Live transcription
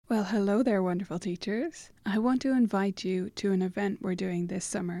Well, hello there, wonderful teachers. I want to invite you to an event we're doing this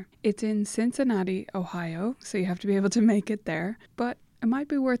summer. It's in Cincinnati, Ohio, so you have to be able to make it there, but it might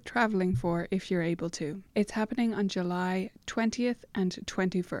be worth traveling for if you're able to. It's happening on July 20th and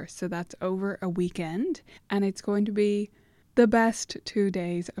 21st, so that's over a weekend, and it's going to be the best 2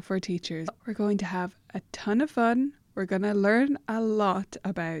 days for teachers. We're going to have a ton of fun. We're going to learn a lot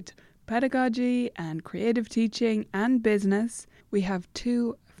about pedagogy and creative teaching and business. We have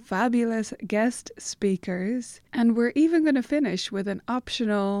 2 fabulous guest speakers, and we're even going to finish with an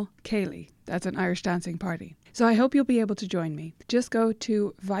optional Ceilidh. That's an Irish dancing party. So I hope you'll be able to join me. Just go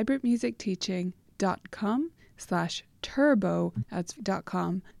to vibrantmusicteaching.com/turbo. That's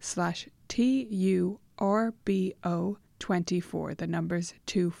 .com/TURBO24. The number's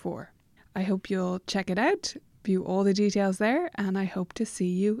 24. I hope you'll check it out, view all the details there, and I hope to see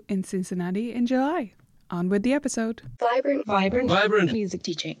you in Cincinnati in July. On with the episode. Vibrant music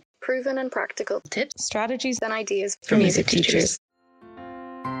teaching. Proven and practical Tips, strategies, and ideas for music teachers.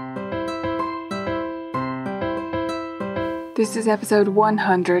 This is episode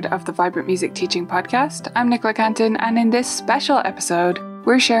 100 of the Vibrant Music Teaching Podcast. I'm Nicola Canton, and in this special episode,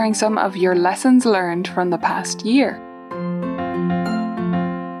 we're sharing some of your lessons learned from the past year.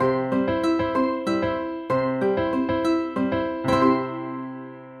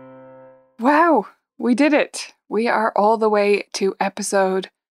 Wow, we did it! We are all the way to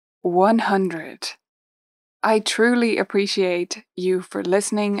episode 100. I truly appreciate you for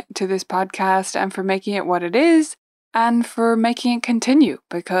listening to this podcast and for making it what it is, and for making it continue,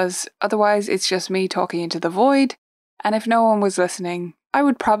 because otherwise it's just me talking into the void, and if no one was listening, I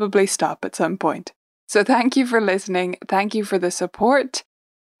would probably stop at some point. So thank you for listening, thank you for the support,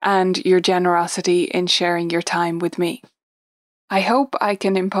 and your generosity in sharing your time with me. I hope I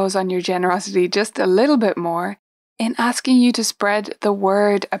can impose on your generosity just a little bit more in asking you to spread the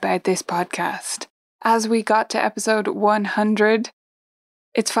word about this podcast. As we got to episode 100,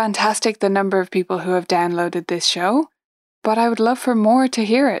 it's fantastic the number of people who have downloaded this show, but I would love for more to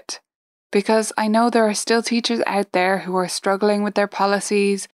hear it, because I know there are still teachers out there who are struggling with their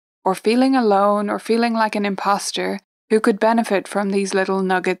policies, or feeling alone, or feeling like an imposter, who could benefit from these little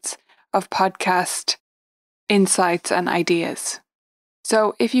nuggets of podcast insights and ideas.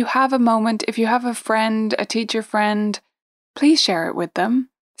 So if you have a moment, if you have a friend, a teacher friend, please share it with them.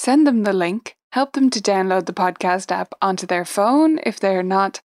 Send them the link. Help them to download the podcast app onto their phone if they're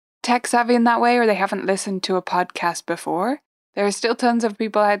not tech savvy in that way or they haven't listened to a podcast before. There are still tons of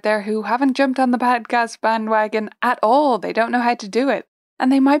people out there who haven't jumped on the podcast bandwagon at all. They don't know how to do it.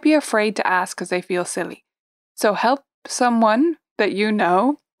 And they might be afraid to ask because they feel silly. So help someone that you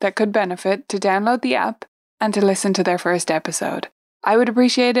know that could benefit to download the app and to listen to their first episode. I would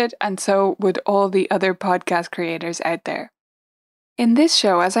appreciate it, and so would all the other podcast creators out there. In this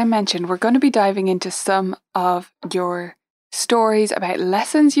show, as I mentioned, we're going to be diving into some of your stories about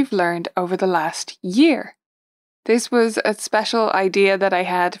lessons you've learned over the last year. This was a special idea that I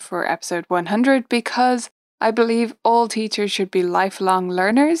had for episode 100 because I believe all teachers should be lifelong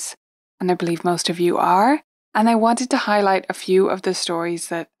learners, and I believe most of you are, and I wanted to highlight a few of the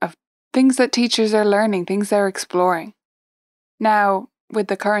stories of things that teachers are learning, things they're exploring. Now, with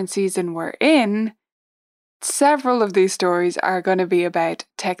the current season we're in, several of these stories are going to be about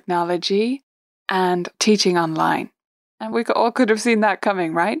technology and teaching online. And we all could have seen that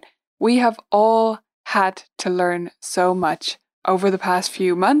coming, right? We have all had to learn so much over the past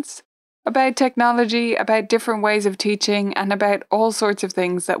few months about technology, about different ways of teaching, and about all sorts of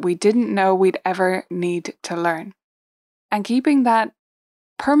things that we didn't know we'd ever need to learn. And keeping that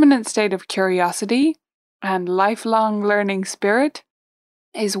permanent state of curiosity and lifelong learning spirit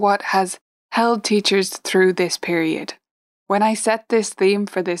is what has held teachers through this period. When I set this theme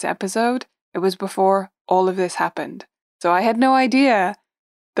for this episode, it was before all of this happened. So I had no idea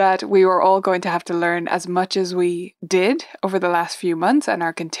that we were all going to have to learn as much as we did over the last few months and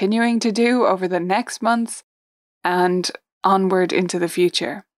are continuing to do over the next months and onward into the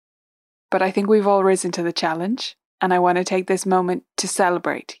future. But I think we've all risen to the challenge. And I want to take this moment to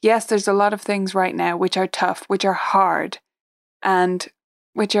celebrate. Yes, there's a lot of things right now which are tough, which are hard, and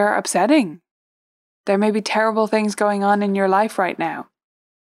which are upsetting. There may be terrible things going on in your life right now.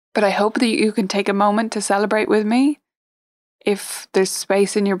 But I hope that you can take a moment to celebrate with me, if there's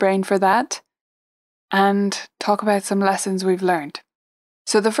space in your brain for that, and talk about some lessons we've learned.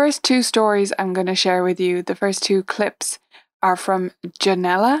 So the first 2 stories I'm going to share with you, the first 2 clips, are from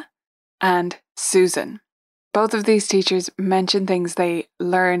Janella and Susan. Both of these teachers mentioned things they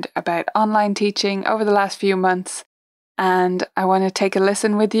learned about online teaching over the last few months, and I want to take a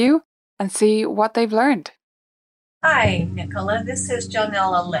listen with you and see what they've learned. Hi, Nicola. This is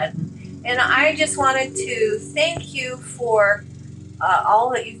Janella Ledden. And I just wanted to thank you for all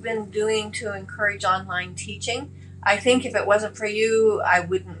that you've been doing to encourage online teaching. I think if it wasn't for you, I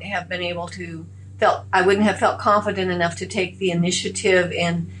wouldn't have felt confident enough to take the initiative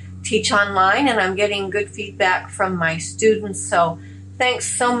and teach online. And I'm getting good feedback from my students. So thanks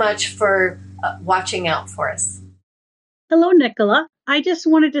so much for watching out for us. Hello, Nicola. I just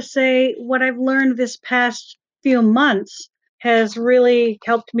wanted to say what I've learned this past few months has really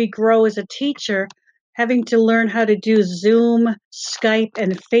helped me grow as a teacher, having to learn how to do Zoom, Skype,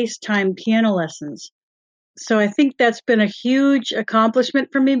 and FaceTime piano lessons. So I think that's been a huge accomplishment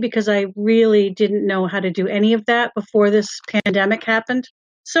for me because I really didn't know how to do any of that before this pandemic happened.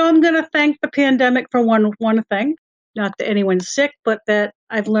 So I'm going to thank the pandemic for one thing, not that anyone's sick, but that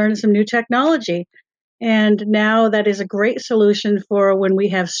I've learned some new technology. And now that is a great solution for when we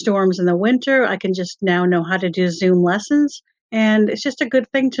have storms in the winter. I can just now know how to do Zoom lessons. And it's just a good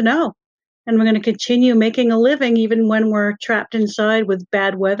thing to know. And we're going to continue making a living even when we're trapped inside with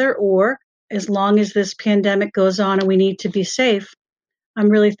bad weather, or as long as this pandemic goes on and we need to be safe. I'm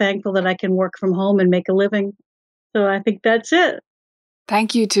really thankful that I can work from home and make a living. So I think that's it.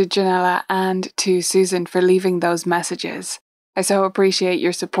 Thank you to Janella and to Susan for leaving those messages. I so appreciate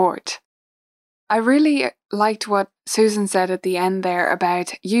your support. I really liked what Susan said at the end there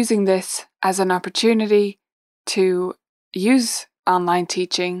about using this as an opportunity to use online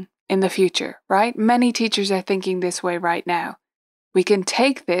teaching in the future, right? Many teachers are thinking this way right now. We can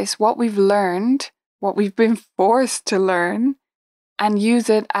take this, what we've learned, what we've been forced to learn, and use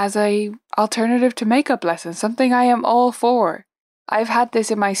it as an alternative to makeup lessons, something I am all for. I've had this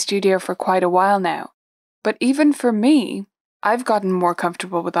in my studio for quite a while now. But even for me, I've gotten more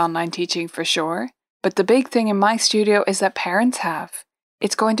comfortable with online teaching for sure, but the big thing in my studio is that parents have.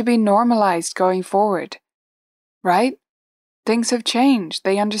 It's going to be normalized going forward, right? Things have changed.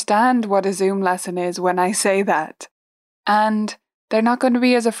 They understand what a Zoom lesson is when I say that. And they're not going to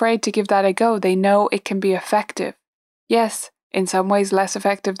be as afraid to give that a go. They know it can be effective. Yes, in some ways less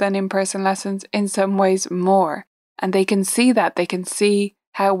effective than in-person lessons, in some ways more. And they can see that. They can see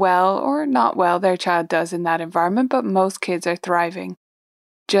how well or not well their child does in that environment, but most kids are thriving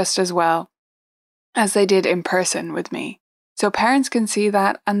just as well as they did in person with me. So parents can see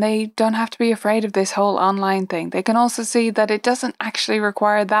that and they don't have to be afraid of this whole online thing. They can also see that it doesn't actually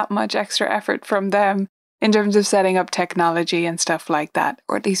require that much extra effort from them in terms of setting up technology and stuff like that,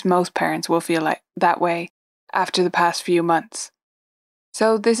 or at least most parents will feel like that way after the past few months.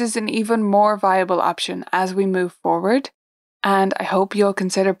 So this is an even more viable option as we move forward. And I hope you'll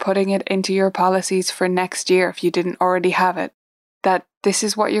consider putting it into your policies for next year if you didn't already have it, that this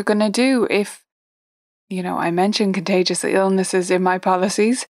is what you're going to do if, I mentioned contagious illnesses in my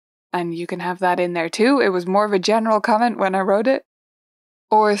policies, and you can have that in there too. It was more of a general comment when I wrote it.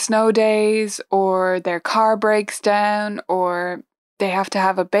 Or snow days, or their car breaks down, or they have to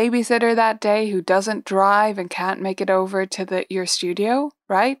have a babysitter that day who doesn't drive and can't make it over to your studio,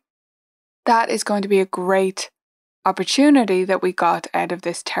 right? That is going to be a great opportunity that we got out of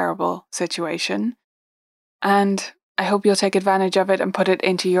this terrible situation. And I hope you'll take advantage of it and put it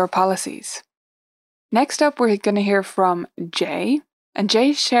into your policies. Next up, we're going to hear from Jay. And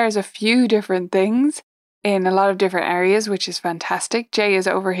Jay shares a few different things in a lot of different areas, which is fantastic. Jay is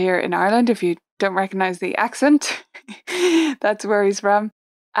over here in Ireland. If you don't recognize the accent, that's where he's from.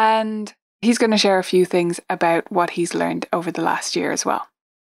 And he's going to share a few things about what he's learned over the last year as well.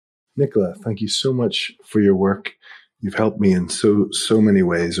 Nicola, thank you so much for your work. You've helped me in so many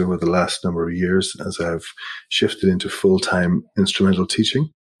ways over the last number of years as I've shifted into full-time instrumental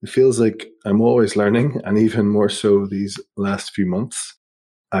teaching. It feels like I'm always learning, and even more so these last few months.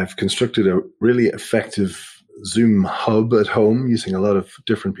 I've constructed a really effective Zoom hub at home using a lot of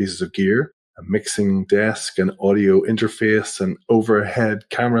different pieces of gear, a mixing desk, an audio interface, an overhead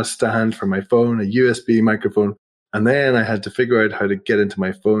camera stand for my phone, a USB microphone. And then I had to figure out how to get into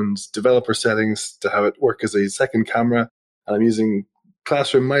my phone's developer settings to have it work as a second camera. And I'm using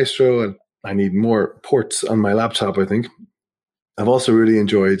Classroom Maestro, and I need more ports on my laptop, I think. I've also really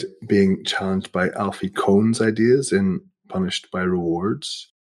enjoyed being challenged by Alfie Kohn's ideas in Punished by Rewards.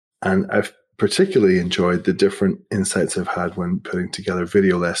 And I've particularly enjoyed the different insights I've had when putting together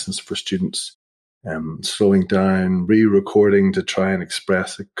video lessons for students, slowing down, re-recording to try and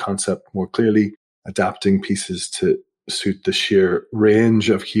express a concept more clearly, adapting pieces to suit the sheer range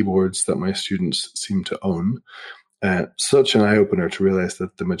of keyboards that my students seem to own. Such an eye-opener to realize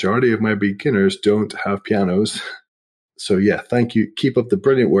that the majority of my beginners don't have pianos. So yeah, thank you. Keep up the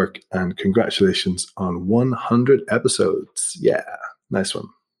brilliant work, and congratulations on 100 episodes. Yeah, nice one.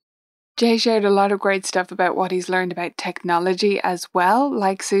 Jay shared a lot of great stuff about what he's learned about technology as well.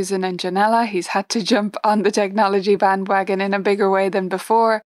 Like Susan and Janella, he's had to jump on the technology bandwagon in a bigger way than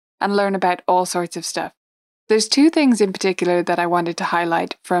before and learn about all sorts of stuff. There's two things in particular that I wanted to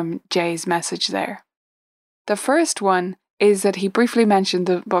highlight from Jay's message there. The first one is that he briefly mentioned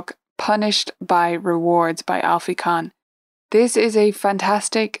the book Punished by Rewards by Alfie Kohn. This is a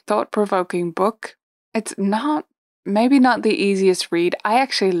fantastic, thought-provoking book. It's maybe not the easiest read. I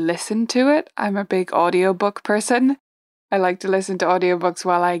actually listen to it. I'm a big audiobook person. I like to listen to audiobooks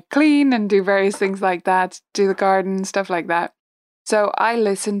while I clean and do various things like that, do the garden, stuff like that. So I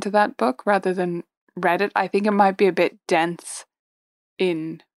listened to that book rather than read it. I think it might be a bit dense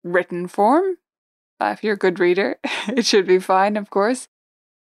in written form. If you're a good reader, it should be fine, of course.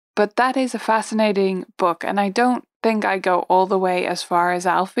 But that is a fascinating book, and I don't think I go all the way as far as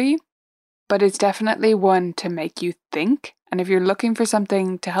Alfie, but it's definitely one to make you think. And if you're looking for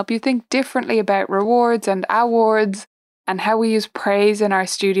something to help you think differently about rewards and awards and how we use praise in our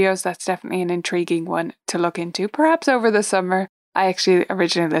studios, that's definitely an intriguing one to look into, perhaps over the summer. I actually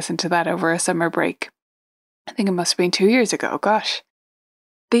originally listened to that over a summer break. I think it must have been 2 years ago, gosh.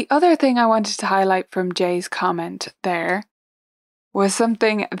 The other thing I wanted to highlight from Jay's comment there was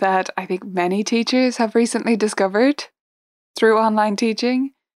something that I think many teachers have recently discovered through online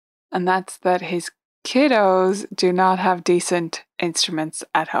teaching, and that's that his kiddos do not have decent instruments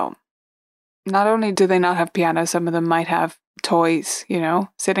at home. Not only do they not have pianos, some of them might have toys,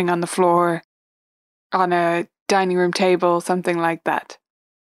 sitting on the floor, on a dining room table, something like that.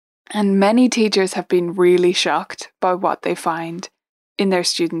 And many teachers have been really shocked by what they find in their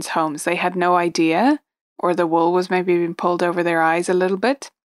students' homes. They had no idea, or the wool was maybe being pulled over their eyes a little bit.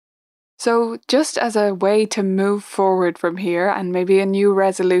 So just as a way to move forward from here and maybe a new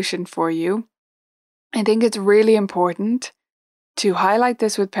resolution for you, I think it's really important to highlight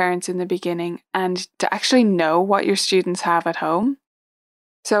this with parents in the beginning and to actually know what your students have at home.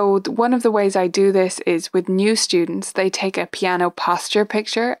 So one of the ways I do this is with new students, they take a piano posture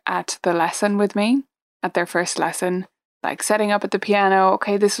picture at the lesson with me, at their first lesson, like setting up at the piano.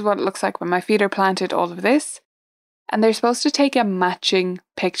 Okay, this is what it looks like when my feet are planted, all of this. And they're supposed to take a matching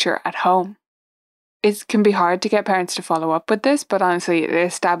picture at home. It can be hard to get parents to follow up with this, but honestly, it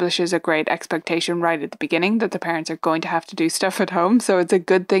establishes a great expectation right at the beginning that the parents are going to have to do stuff at home. So it's a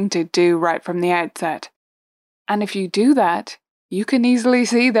good thing to do right from the outset. And if you do that, you can easily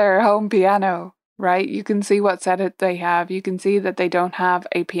see their home piano, right? You can see what setup they have. You can see that they don't have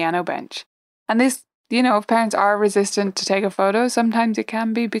a piano bench. And this, if parents are resistant to take a photo, sometimes it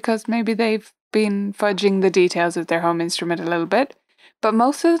can be because maybe they've been fudging the details of their home instrument a little bit. But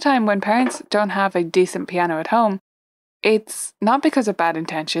most of the time when parents don't have a decent piano at home, it's not because of bad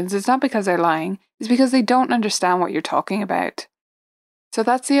intentions. It's not because they're lying. It's because they don't understand what you're talking about. So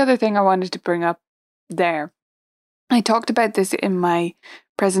that's the other thing I wanted to bring up there. I talked about this in my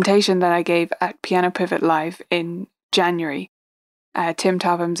presentation that I gave at Piano Pivot Live in January, Tim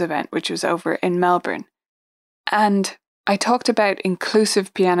Topham's event, which was over in Melbourne. And I talked about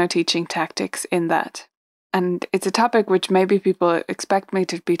inclusive piano teaching tactics in that. And it's a topic which maybe people expect me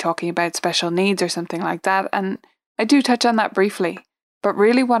to be talking about special needs or something like that. And I do touch on that briefly. But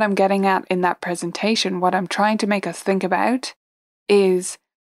really what I'm getting at in that presentation, what I'm trying to make us think about is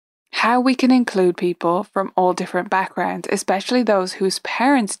how we can include people from all different backgrounds, especially those whose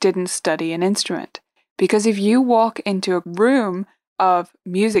parents didn't study an instrument. Because if you walk into a room of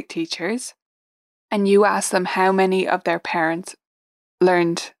music teachers and you ask them how many of their parents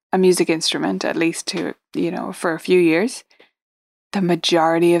learned a music instrument, at least for a few years, the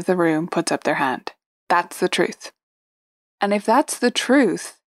majority of the room puts up their hand. That's the truth. And if that's the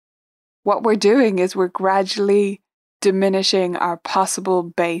truth, what we're doing is we're gradually diminishing our possible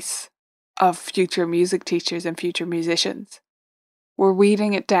base of future music teachers and future musicians. We're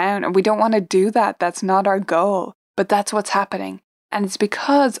weeding it down, and we don't want to do that. That's not our goal, but that's what's happening. And it's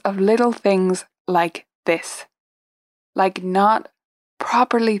because of little things like this, like not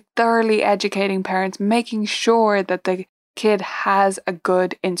properly, thoroughly educating parents, making sure that the kid has a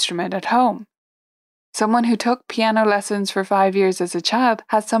good instrument at home. Someone who took piano lessons for 5 years as a child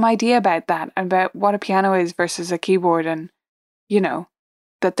has some idea about that, about what a piano is versus a keyboard, and,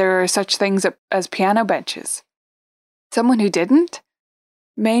 that there are such things as piano benches. Someone who didn't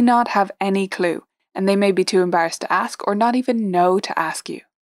may not have any clue, and they may be too embarrassed to ask or not even know to ask you.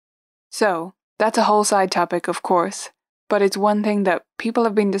 So, that's a whole side topic, of course, but it's one thing that people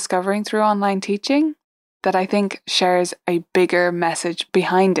have been discovering through online teaching that I think shares a bigger message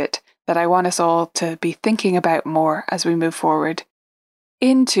behind it that I want us all to be thinking about more as we move forward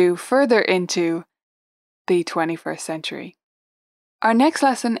further into the 21st century. Our next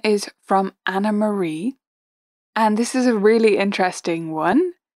lesson is from Anna Marie, and this is a really interesting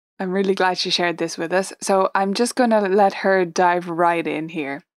one. I'm really glad she shared this with us, so I'm just going to let her dive right in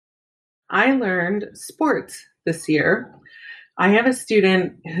here. I learned sports this year. I have a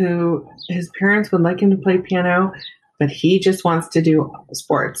student who his parents would like him to play piano, but he just wants to do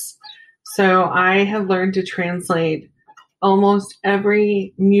sports. So I have learned to translate almost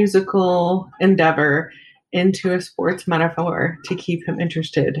every musical endeavor into a sports metaphor to keep him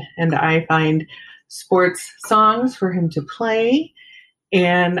interested. And I find sports songs for him to play,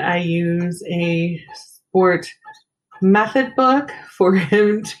 and I use a sport method book for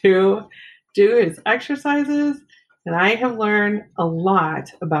him to do his exercises. And I have learned a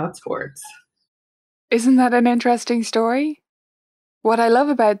lot about sports. Isn't that an interesting story? What I love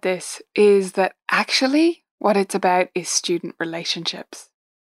about this is that actually what it's about is student relationships.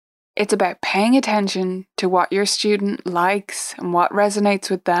 It's about paying attention to what your student likes and what resonates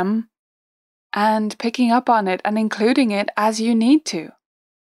with them, and picking up on it and including it as you need to.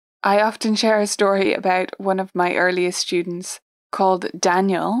 I often share a story about one of my earliest students called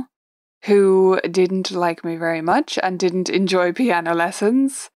Daniel, who didn't like me very much and didn't enjoy piano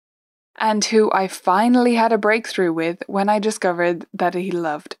lessons, and who I finally had a breakthrough with when I discovered that he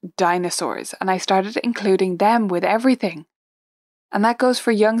loved dinosaurs, and I started including them with everything. And that goes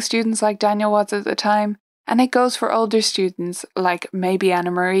for young students like Daniel was at the time, and it goes for older students like maybe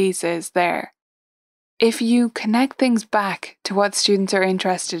Anna Marie's is there. If you connect things back to what students are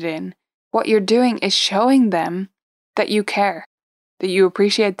interested in, what you're doing is showing them that you care, that you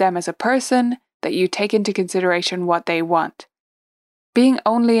appreciate them as a person, that you take into consideration what they want. Being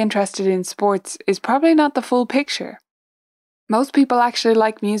only interested in sports is probably not the full picture. Most people actually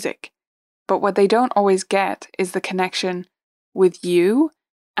like music, but what they don't always get is the connection with you,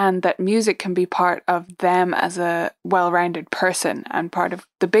 and that music can be part of them as a well-rounded person and part of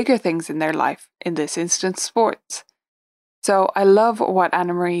the bigger things in their life, in this instance, sports. So I love what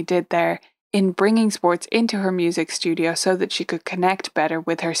Anna Marie did there in bringing sports into her music studio so that she could connect better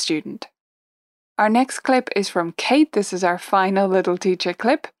with her student. Our next clip is from Kate. This is our final little teacher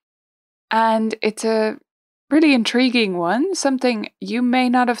clip, and it's a really intriguing one, something you may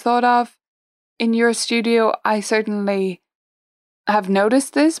not have thought of in your studio. I certainly have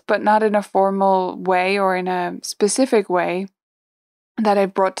noticed this, but not in a formal way or in a specific way that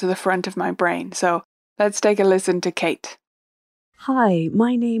I've brought to the front of my brain. So let's take a listen to Kate. Hi,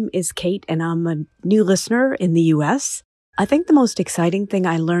 my name is Kate, and I'm a new listener in the US. I think the most exciting thing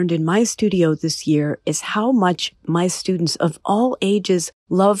I learned in my studio this year is how much my students of all ages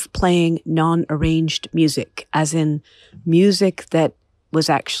love playing non-arranged music, as in music that was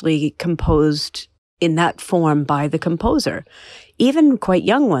actually composed in that form by the composer. Even quite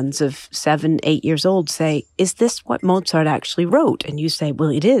young ones of 7, 8 years old say, "Is this what Mozart actually wrote?" And you say, "Well,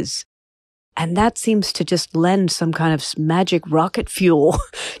 it is." And that seems to just lend some kind of magic rocket fuel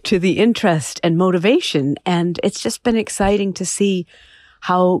to the interest and motivation. And it's just been exciting to see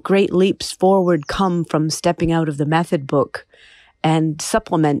how great leaps forward come from stepping out of the method book and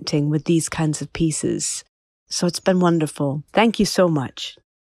supplementing with these kinds of pieces. So it's been wonderful. Thank you so much.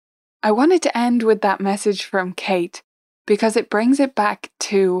 I wanted to end with that message from Kate because it brings it back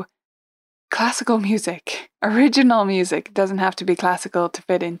to classical music. Original music. It doesn't have to be classical to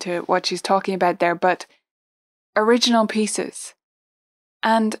fit into what she's talking about there, but original pieces.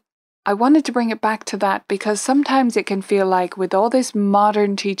 And I wanted to bring it back to that because sometimes it can feel like with all this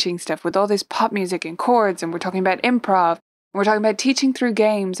modern teaching stuff, with all this pop music and chords, and we're talking about improv, and we're talking about teaching through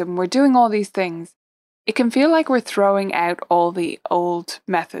games, and we're doing all these things, it can feel like we're throwing out all the old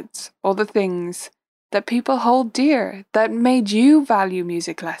methods, all the things that people hold dear, that made you value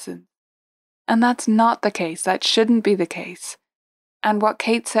music lessons. And that's not the case. That shouldn't be the case. And what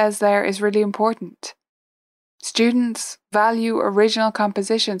Kate says there is really important. Students value original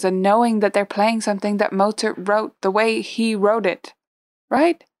compositions and knowing that they're playing something that Mozart wrote the way he wrote it,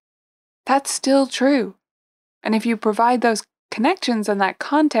 right? That's still true. And if you provide those connections and that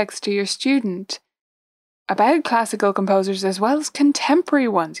context to your student about classical composers as well as contemporary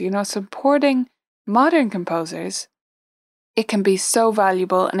ones, supporting modern composers, it can be so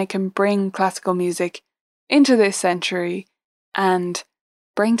valuable, and it can bring classical music into this century and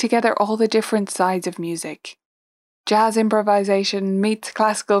bring together all the different sides of music. Jazz improvisation meets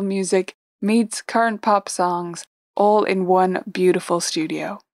classical music, meets current pop songs, all in one beautiful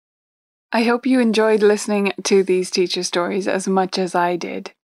studio. I hope you enjoyed listening to these teacher stories as much as I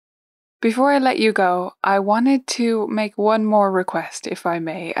did. Before I let you go, I wanted to make one more request, if I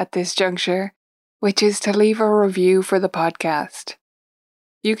may, at this juncture, which is to leave a review for the podcast.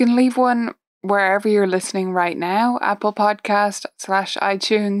 You can leave one wherever you're listening right now, Apple Podcast /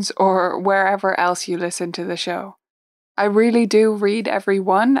 iTunes, or wherever else you listen to the show. I really do read every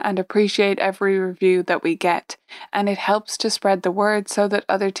one and appreciate every review that we get, and it helps to spread the word so that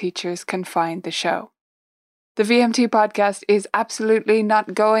other teachers can find the show. The VMT podcast is absolutely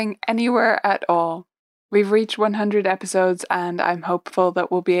not going anywhere at all. We've reached 100 episodes, and I'm hopeful that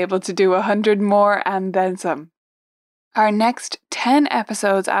we'll be able to do 100 more and then some. Our next 10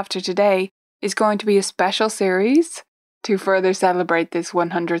 episodes after today is going to be a special series to further celebrate this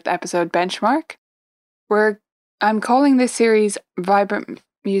 100th episode benchmark. I'm calling this series Vibrant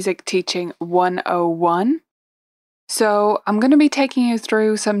Music Teaching 101. So I'm going to be taking you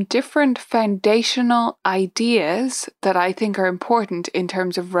through some different foundational ideas that I think are important in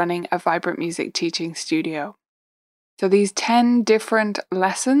terms of running a vibrant music teaching studio. So these 10 different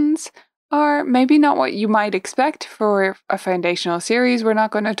lessons are maybe not what you might expect for a foundational series. We're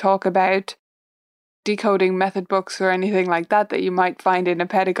not going to talk about decoding method books or anything like that you might find in a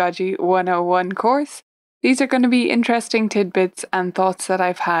Pedagogy 101 course. These are going to be interesting tidbits and thoughts that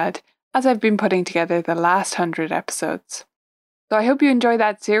I've had as I've been putting together the last 100 episodes. So I hope you enjoy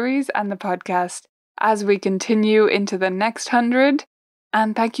that series and the podcast as we continue into the next 100,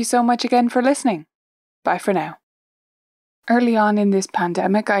 and thank you so much again for listening. Bye for now. Early on in this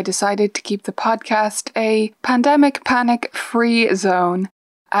pandemic, I decided to keep the podcast a pandemic panic-free zone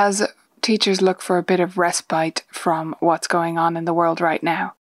as teachers look for a bit of respite from what's going on in the world right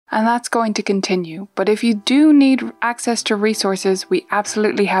now. And that's going to continue. But if you do need access to resources, we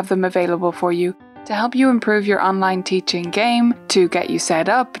absolutely have them available for you to help you improve your online teaching game, to get you set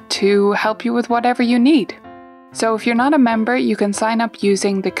up, to help you with whatever you need. So if you're not a member, you can sign up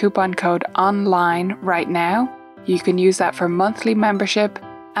using the coupon code ONLINE right now. You can use that for monthly membership,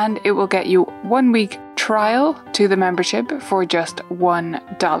 and it will get you 1 week trial to the membership for just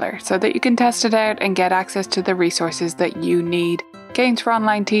 $1 so that you can test it out and get access to the resources that you need. Games for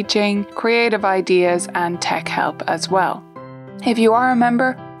online teaching, creative ideas, and tech help as well. If you are a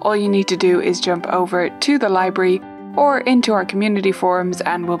member, all you need to do is jump over to the library or into our community forums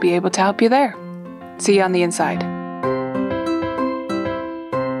and we'll be able to help you there. See you on the inside.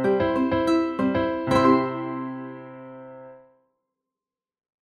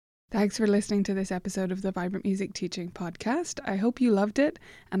 Thanks for listening to this episode of the Vibrant Music Teaching podcast. I hope you loved it,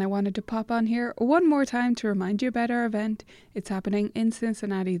 and I wanted to pop on here one more time to remind you about our event. It's happening in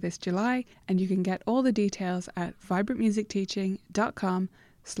Cincinnati this July, and you can get all the details at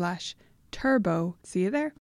vibrantmusicteaching.com/turbo. See you there.